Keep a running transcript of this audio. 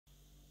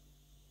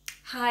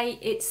Hi,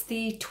 it's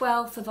the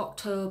 12th of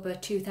October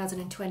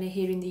 2020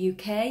 here in the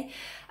UK,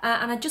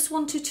 and I just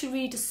wanted to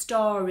read a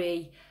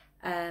story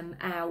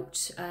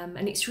out,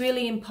 and it's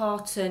really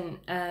important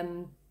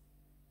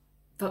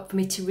for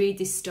me to read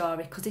this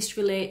story because this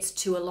relates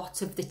to a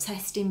lot of the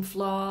testing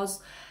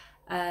flaws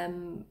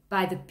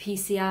by the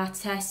PCR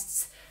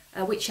tests,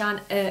 which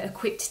aren't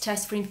equipped to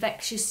test for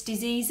infectious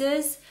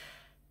diseases.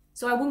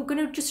 So I'm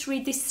going to just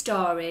read this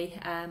story.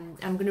 I'm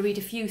going to read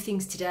a few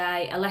things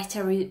today. A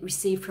letter I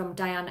received from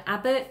Diane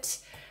Abbott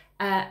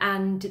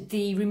and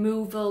the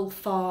removal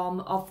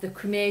form of the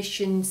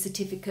cremation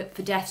certificate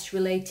for deaths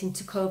relating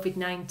to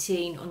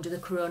COVID-19 under the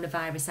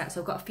Coronavirus Act.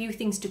 So I've got a few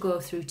things to go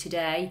through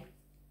today.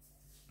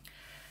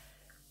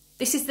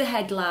 This is the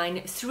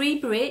headline: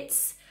 3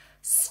 Brits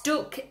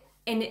stuck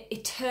in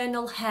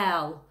eternal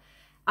hell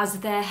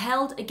as they're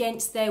held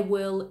against their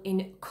will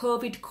in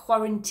COVID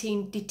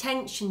quarantine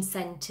detention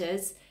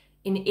centres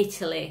in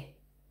Italy.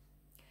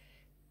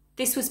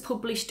 This was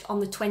published on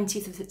the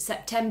 20th of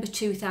September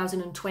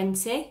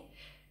 2020.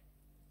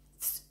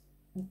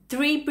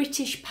 3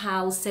 British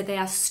pals say they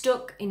are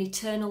stuck in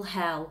eternal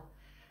hell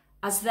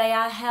as they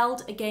are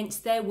held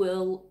against their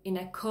will in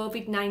a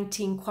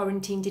COVID-19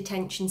 quarantine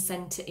detention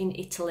centre in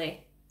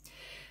Italy.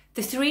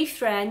 The 3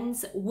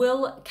 friends,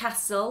 Will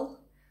Castle,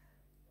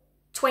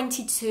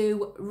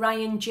 22,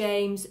 Ryan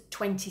James,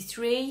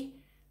 23,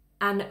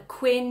 and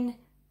Quinn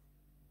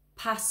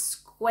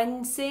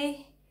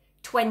Pasquenzi,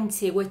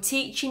 20, were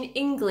teaching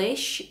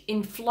English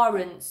in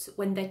Florence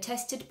when they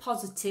tested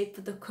positive for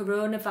the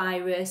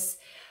coronavirus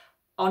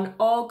on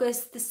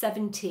August the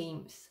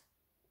 17th.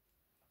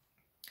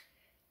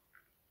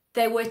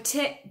 They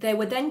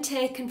were then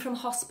taken from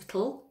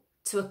hospital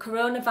to a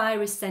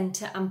coronavirus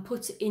centre and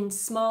put in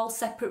small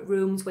separate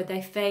rooms where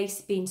they face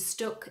being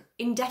stuck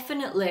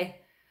indefinitely.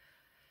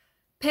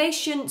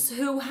 Patients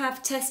who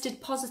have tested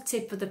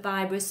positive for the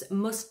virus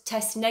must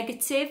test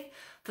negative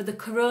for the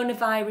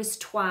coronavirus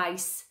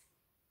twice,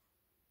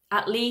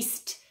 at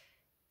least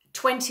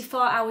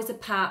 24 hours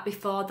apart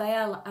before they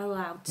are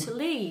allowed to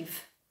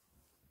leave.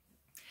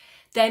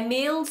 Their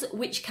meals,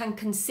 which can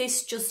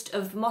consist just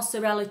of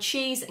mozzarella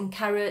cheese and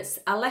carrots,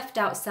 are left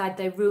outside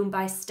their room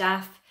by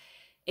staff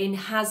in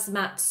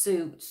hazmat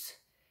suits.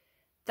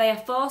 They are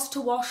forced to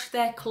wash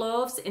their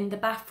clothes in the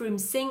bathroom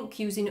sink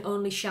using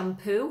only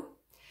shampoo.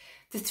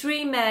 The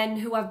 3 men,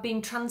 who have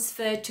been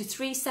transferred to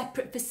 3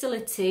 separate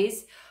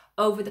facilities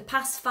over the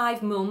past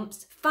 5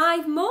 months.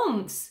 5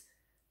 months!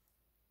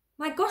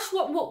 My gosh,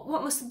 what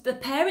must the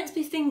parents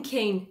be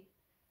thinking?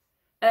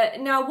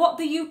 Now, what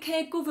the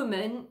UK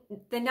government,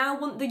 they now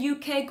want the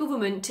UK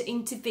government to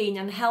intervene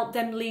and help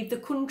them leave the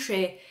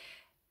country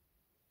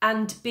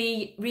and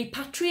be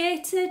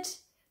repatriated.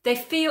 They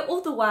fear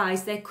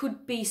otherwise they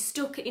could be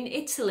stuck in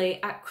Italy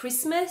at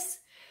Christmas.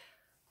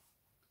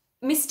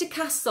 Mr.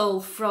 Castle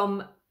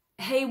from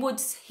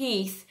Haywards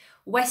Heath,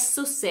 West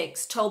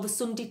Sussex, told the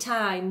Sunday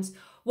Times,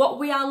 "What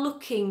we are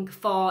looking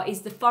for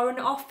is the Foreign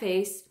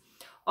Office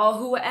or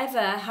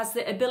whoever has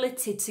the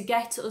ability to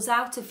get us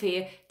out of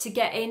here to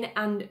get in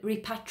and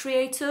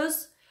repatriate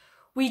us.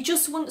 We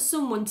just want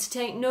someone to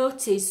take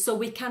notice so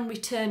we can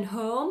return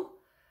home.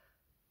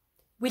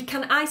 We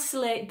can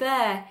isolate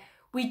there.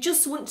 We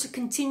just want to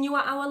continue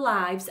our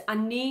lives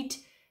and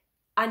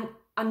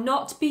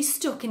not be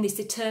stuck in this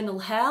eternal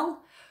hell.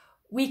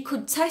 We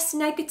could test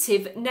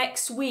negative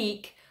next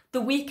week, the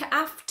week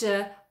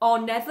after, or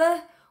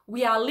never.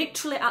 We are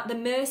literally at the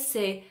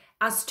mercy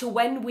as to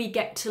when we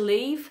get to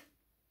leave."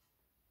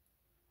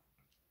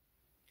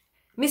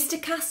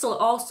 Mr. Castle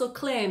also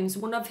claims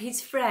one of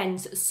his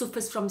friends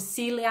suffers from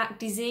celiac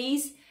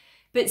disease,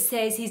 but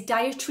says his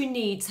dietary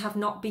needs have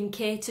not been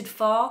catered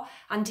for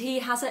and he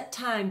has at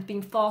times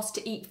been forced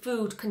to eat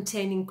food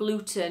containing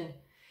gluten.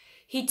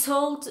 He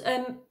told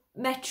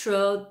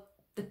Metro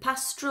the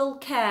pastoral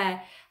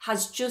care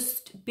has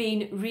just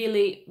been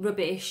really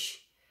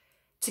rubbish.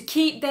 To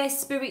keep their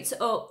spirits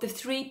up, the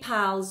 3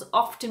 pals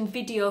often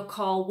video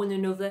call one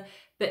another,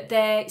 but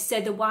they say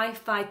the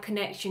Wi-Fi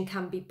connection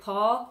can be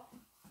poor.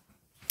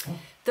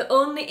 The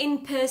only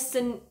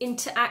in-person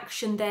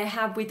interaction they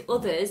have with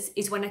others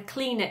is when a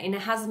cleaner in a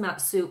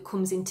hazmat suit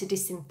comes in to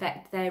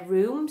disinfect their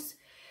rooms.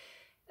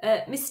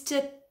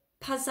 Mr.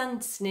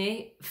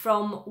 Pazantsny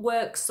from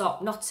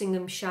Worksop,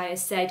 Nottinghamshire,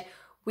 said,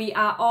 "We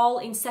are all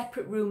in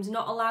separate rooms,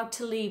 not allowed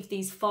to leave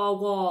these 4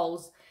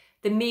 walls.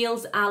 The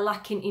meals are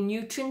lacking in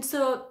nutrients,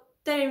 so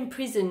they're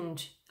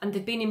imprisoned, and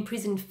they've been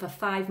imprisoned for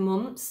 5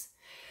 months.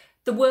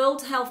 The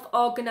World Health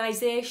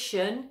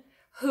Organization,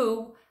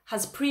 WHO,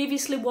 has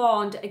previously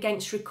warned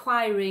against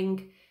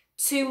requiring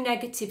 2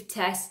 negative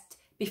tests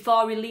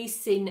before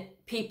releasing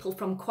people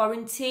from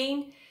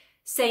quarantine,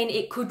 saying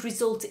it could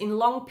result in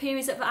long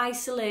periods of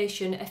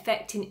isolation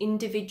affecting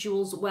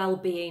individuals'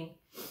 well-being.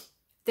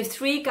 The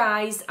 3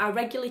 guys are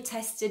regularly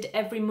tested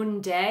every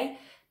Monday,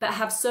 but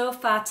have so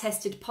far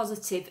tested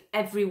positive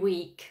every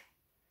week.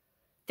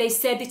 They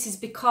say this is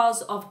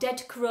because of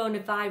dead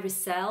coronavirus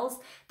cells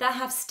that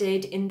have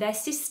stayed in their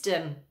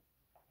system."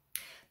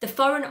 The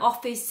Foreign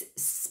Office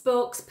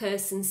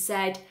spokesperson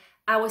said,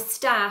 Our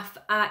staff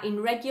are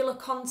in regular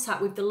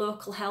contact with the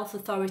local health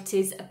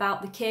authorities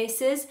about the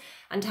cases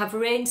and have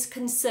raised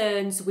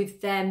concerns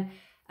with them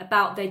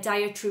about their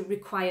dietary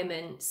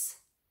requirements.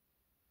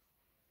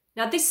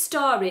 Now, this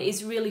story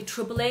is really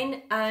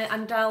troubling,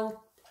 and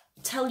I'll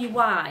tell you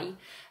why.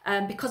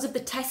 Because of the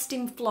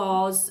testing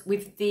flaws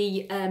with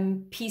the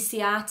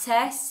PCR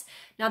tests.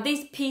 Now,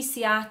 these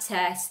PCR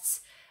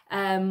tests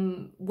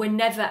were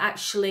never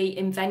actually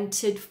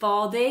invented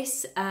for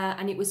this,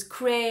 and it was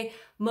Cray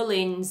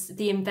Mullins,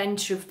 the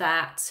inventor of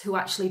that, who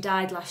actually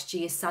died last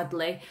year,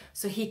 sadly,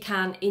 so he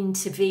can't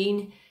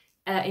intervene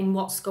in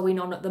what's going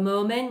on at the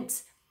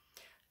moment.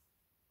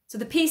 So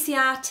the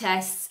PCR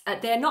tests,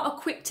 they're not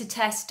equipped to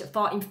test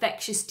for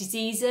infectious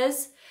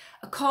diseases.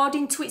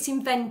 According to its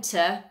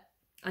inventor,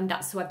 and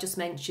that's who I've just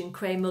mentioned,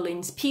 Cray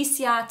Mullins,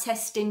 PCR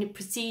testing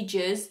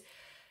procedures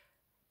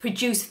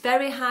produce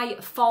very high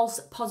false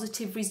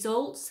positive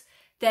results.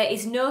 There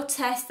is no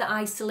test that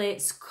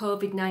isolates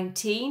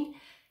COVID-19,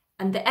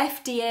 and the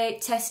FDA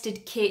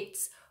tested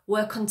kits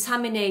were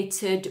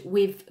contaminated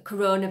with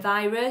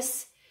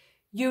coronavirus.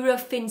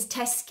 Eurofin's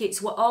test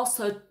kits were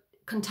also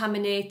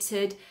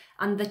contaminated,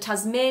 and the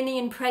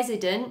Tasmanian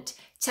president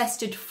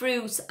tested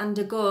fruit and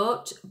a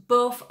goat,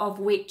 both of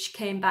which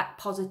came back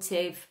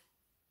positive.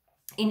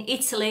 In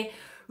Italy,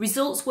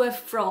 results were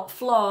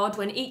flawed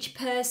when each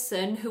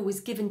person who was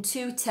given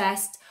 2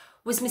 tests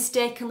was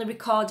mistakenly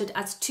recorded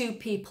as 2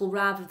 people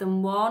rather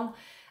than 1.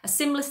 A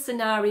similar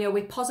scenario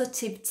where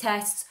positive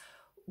tests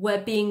were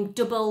being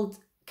double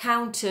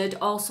counted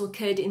also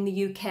occurred in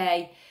the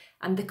UK.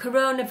 And the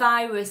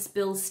coronavirus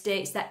bill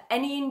states that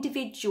any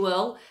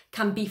individual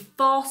can be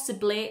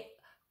forcibly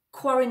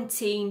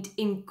quarantined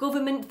in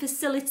government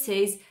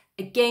facilities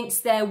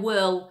against their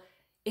will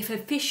if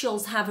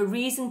officials have a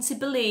reason to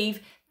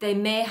believe they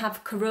may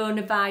have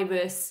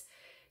coronavirus.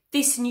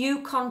 This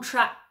new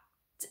contact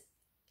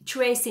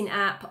tracing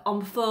app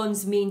on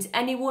phones means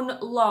anyone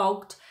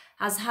logged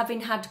as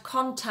having had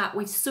contact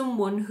with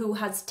someone who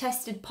has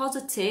tested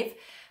positive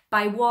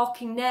by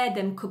walking near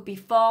them could be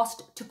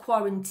forced to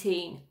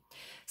quarantine.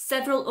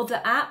 Several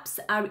other apps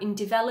are in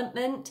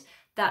development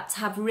that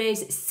have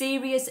raised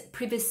serious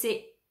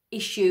privacy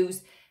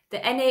issues. The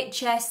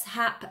NHS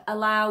app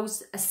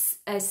allows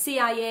a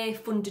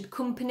CIA-funded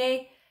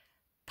company,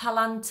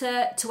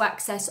 Palanta, to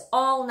access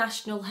all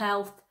national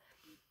health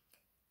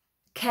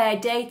care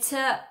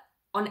data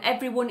on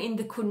everyone in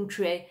the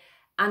country.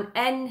 An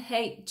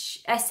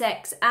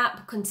NHSX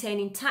app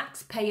containing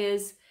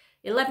taxpayers'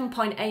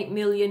 11.8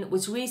 million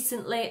was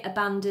recently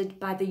abandoned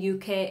by the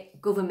UK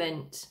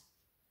government.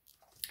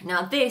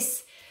 Now,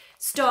 this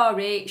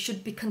story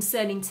should be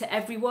concerning to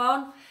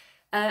everyone.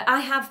 I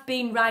have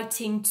been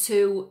writing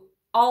to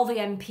all the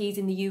MPs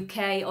in the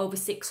UK, over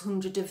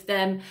 600 of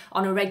them,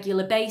 on a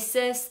regular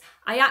basis.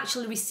 I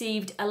actually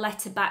received a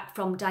letter back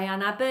from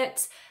Diane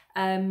Abbott.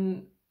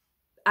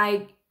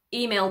 I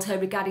emailed her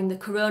regarding the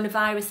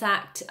Coronavirus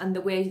Act and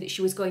the way that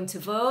she was going to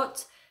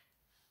vote.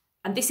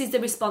 And this is the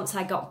response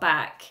I got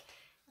back.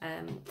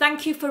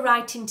 Thank you for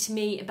writing to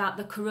me about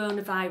the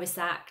Coronavirus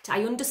Act.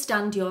 I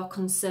understand your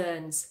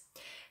concerns.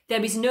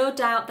 There is no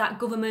doubt that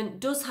government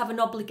does have an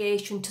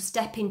obligation to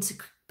step in to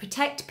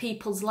protect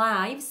people's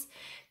lives.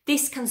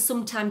 This can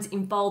sometimes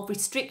involve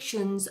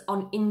restrictions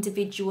on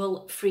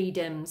individual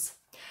freedoms.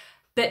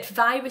 But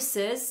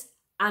viruses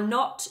are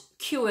not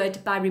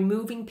cured by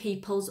removing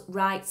people's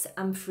rights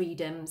and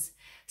freedoms.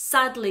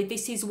 Sadly,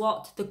 this is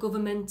what the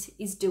government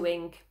is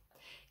doing.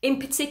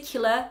 In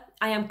particular,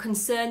 I am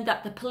concerned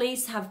that the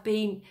police have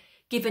been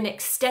given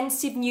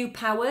extensive new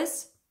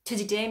powers to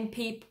detain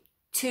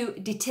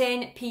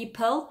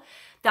people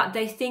that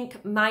they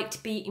think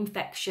might be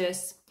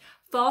infectious,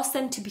 force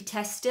them to be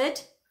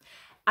tested,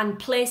 and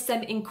place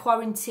them in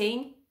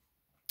quarantine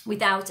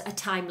without a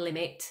time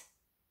limit.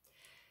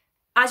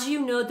 As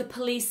you know, the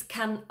police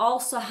can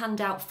also hand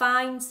out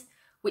fines,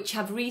 which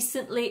have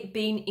recently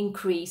been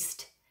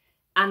increased,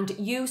 and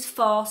use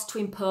force to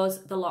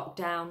impose the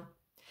lockdown.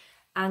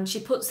 And she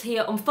puts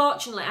here,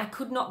 unfortunately, I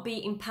could not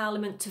be in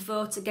Parliament to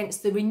vote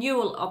against the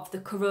renewal of the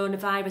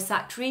Coronavirus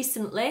Act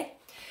recently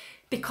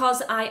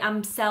because I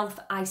am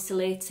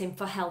self-isolating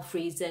for health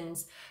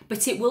reasons.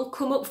 But it will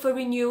come up for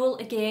renewal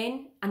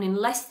again, and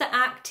unless the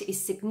Act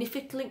is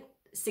significantly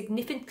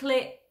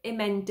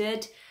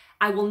amended,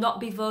 I will not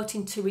be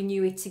voting to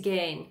renew it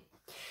again.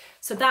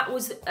 So that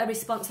was a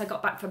response I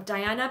got back from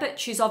Diane Abbott.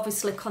 She's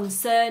obviously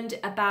concerned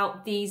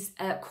about these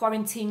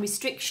quarantine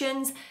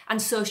restrictions,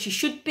 and so she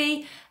should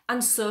be,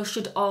 and so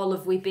should all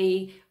of we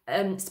be,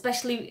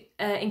 especially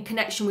in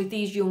connection with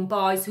these young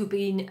boys who've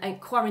been in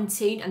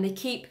quarantine and they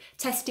keep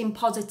testing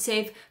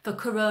positive for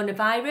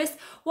coronavirus.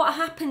 What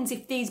happens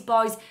if these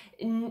boys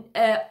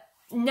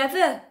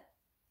never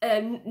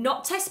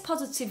not test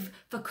positive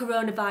for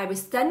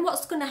coronavirus? Then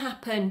what's going to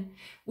happen?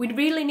 We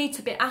really need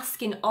to be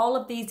asking all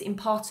of these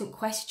important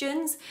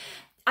questions.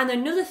 And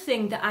another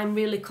thing that I'm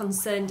really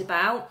concerned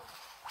about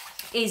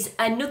is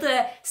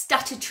another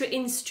statutory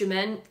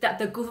instrument that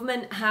the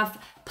government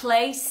have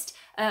placed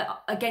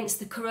against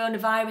the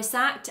Coronavirus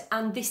Act,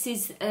 and this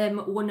is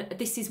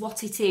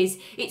what it is.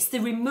 It's the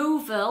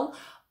removal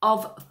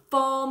of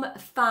Form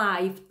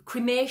 5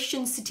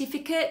 cremation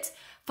certificate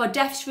for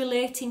deaths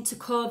relating to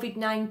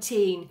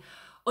COVID-19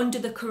 under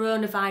the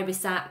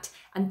Coronavirus Act,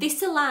 and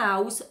this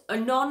allows a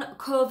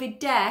non-COVID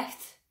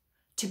death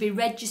to be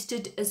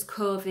registered as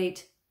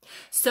COVID.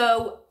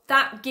 So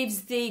that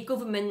gives the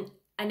government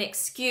an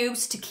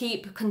excuse to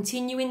keep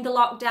continuing the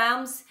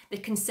lockdowns. They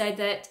can say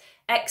that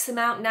X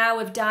amount now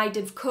have died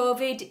of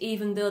COVID,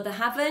 even though they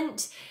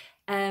haven't.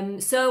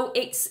 So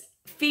it's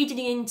feeding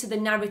into the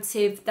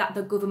narrative that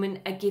the government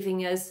are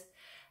giving us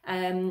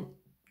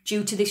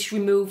due to this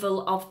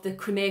removal of the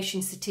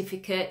cremation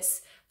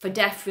certificates for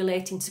death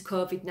relating to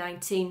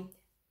COVID-19.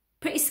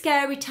 Pretty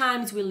scary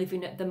times we're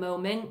living at the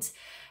moment.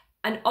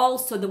 And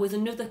also there was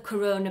another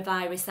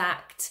Coronavirus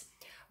Act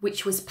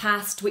which was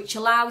passed, which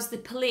allows the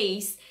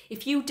police,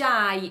 if you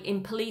die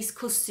in police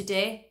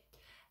custody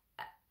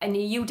and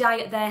you die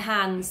at their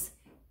hands,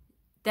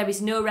 there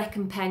is no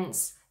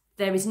recompense,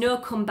 there is no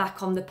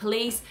comeback on the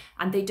police,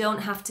 and they don't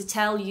have to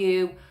tell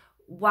you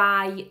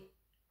why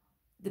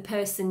the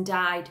person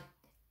died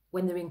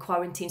when they're in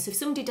quarantine. So if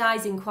somebody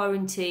dies in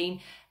quarantine,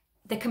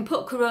 they can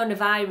put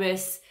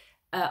coronavirus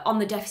on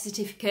the death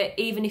certificate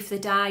even if they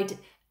died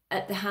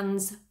at the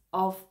hands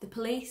of the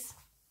police.